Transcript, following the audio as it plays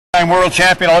three-time world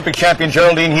champion, Olympic champion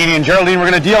Geraldine Heaney. And Geraldine, we're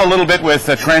going to deal a little bit with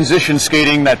transition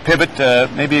skating, that pivot,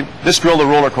 maybe this drill, the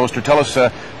roller coaster. Tell us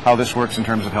how this works in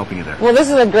terms of helping you there. Well, this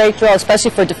is a great drill,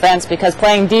 especially for defense, because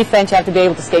playing defense, you have to be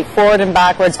able to skate forward and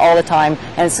backwards all the time,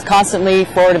 and it's constantly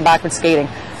forward and backward skating.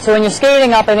 So when you're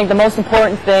skating up, I think the most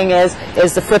important thing is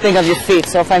the flipping of your feet.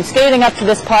 So if I'm skating up to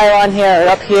this pylon here or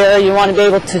up here, you want to be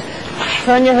able to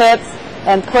turn your hips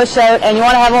and push out, and you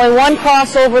want to have only one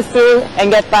crossover through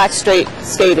and get back straight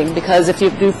skating, because if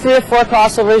you do 3 or 4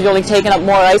 crossovers, you're only taking up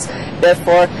more ice,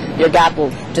 therefore your gap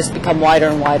will just become wider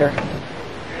and wider.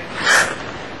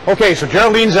 Okay, so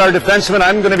Geraldine's our defenseman.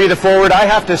 I'm going to be the forward. I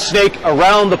have to snake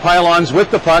around the pylons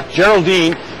with the puck.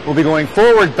 Geraldine will be going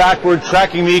forward, backward,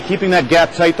 tracking me, keeping that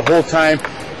gap tight the whole time.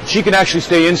 She can actually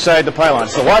stay inside the pylon.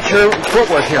 So watch her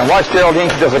footwork here. Watch Geraldine.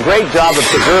 She does a great job of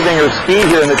preserving her speed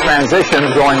here in the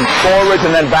transitions, going forwards and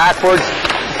then backwards,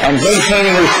 and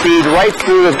maintaining her speed right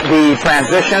through the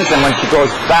transitions. And when she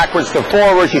goes backwards to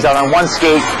forward, she's out on one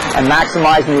skate and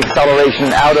maximizing the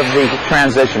acceleration out of the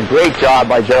transition. Great job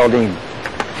by Geraldine.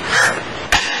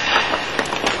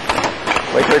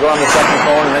 Wait till you go on the second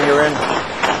cone and then you're in.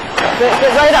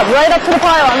 Get right up to the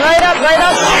pylon, right up,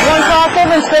 one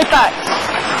crossover and straight back.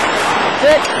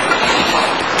 Good.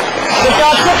 Good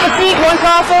job, tip the feet, one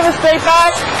crossover, straight back.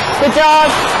 Good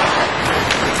job.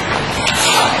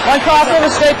 One crossover,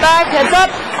 straight back, heads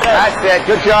up. That's it,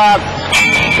 good job.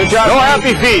 Good job. No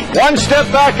happy feet. One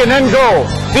step back and then go.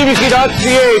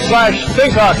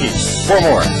 cbc.ca/thinkhockey for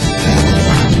more.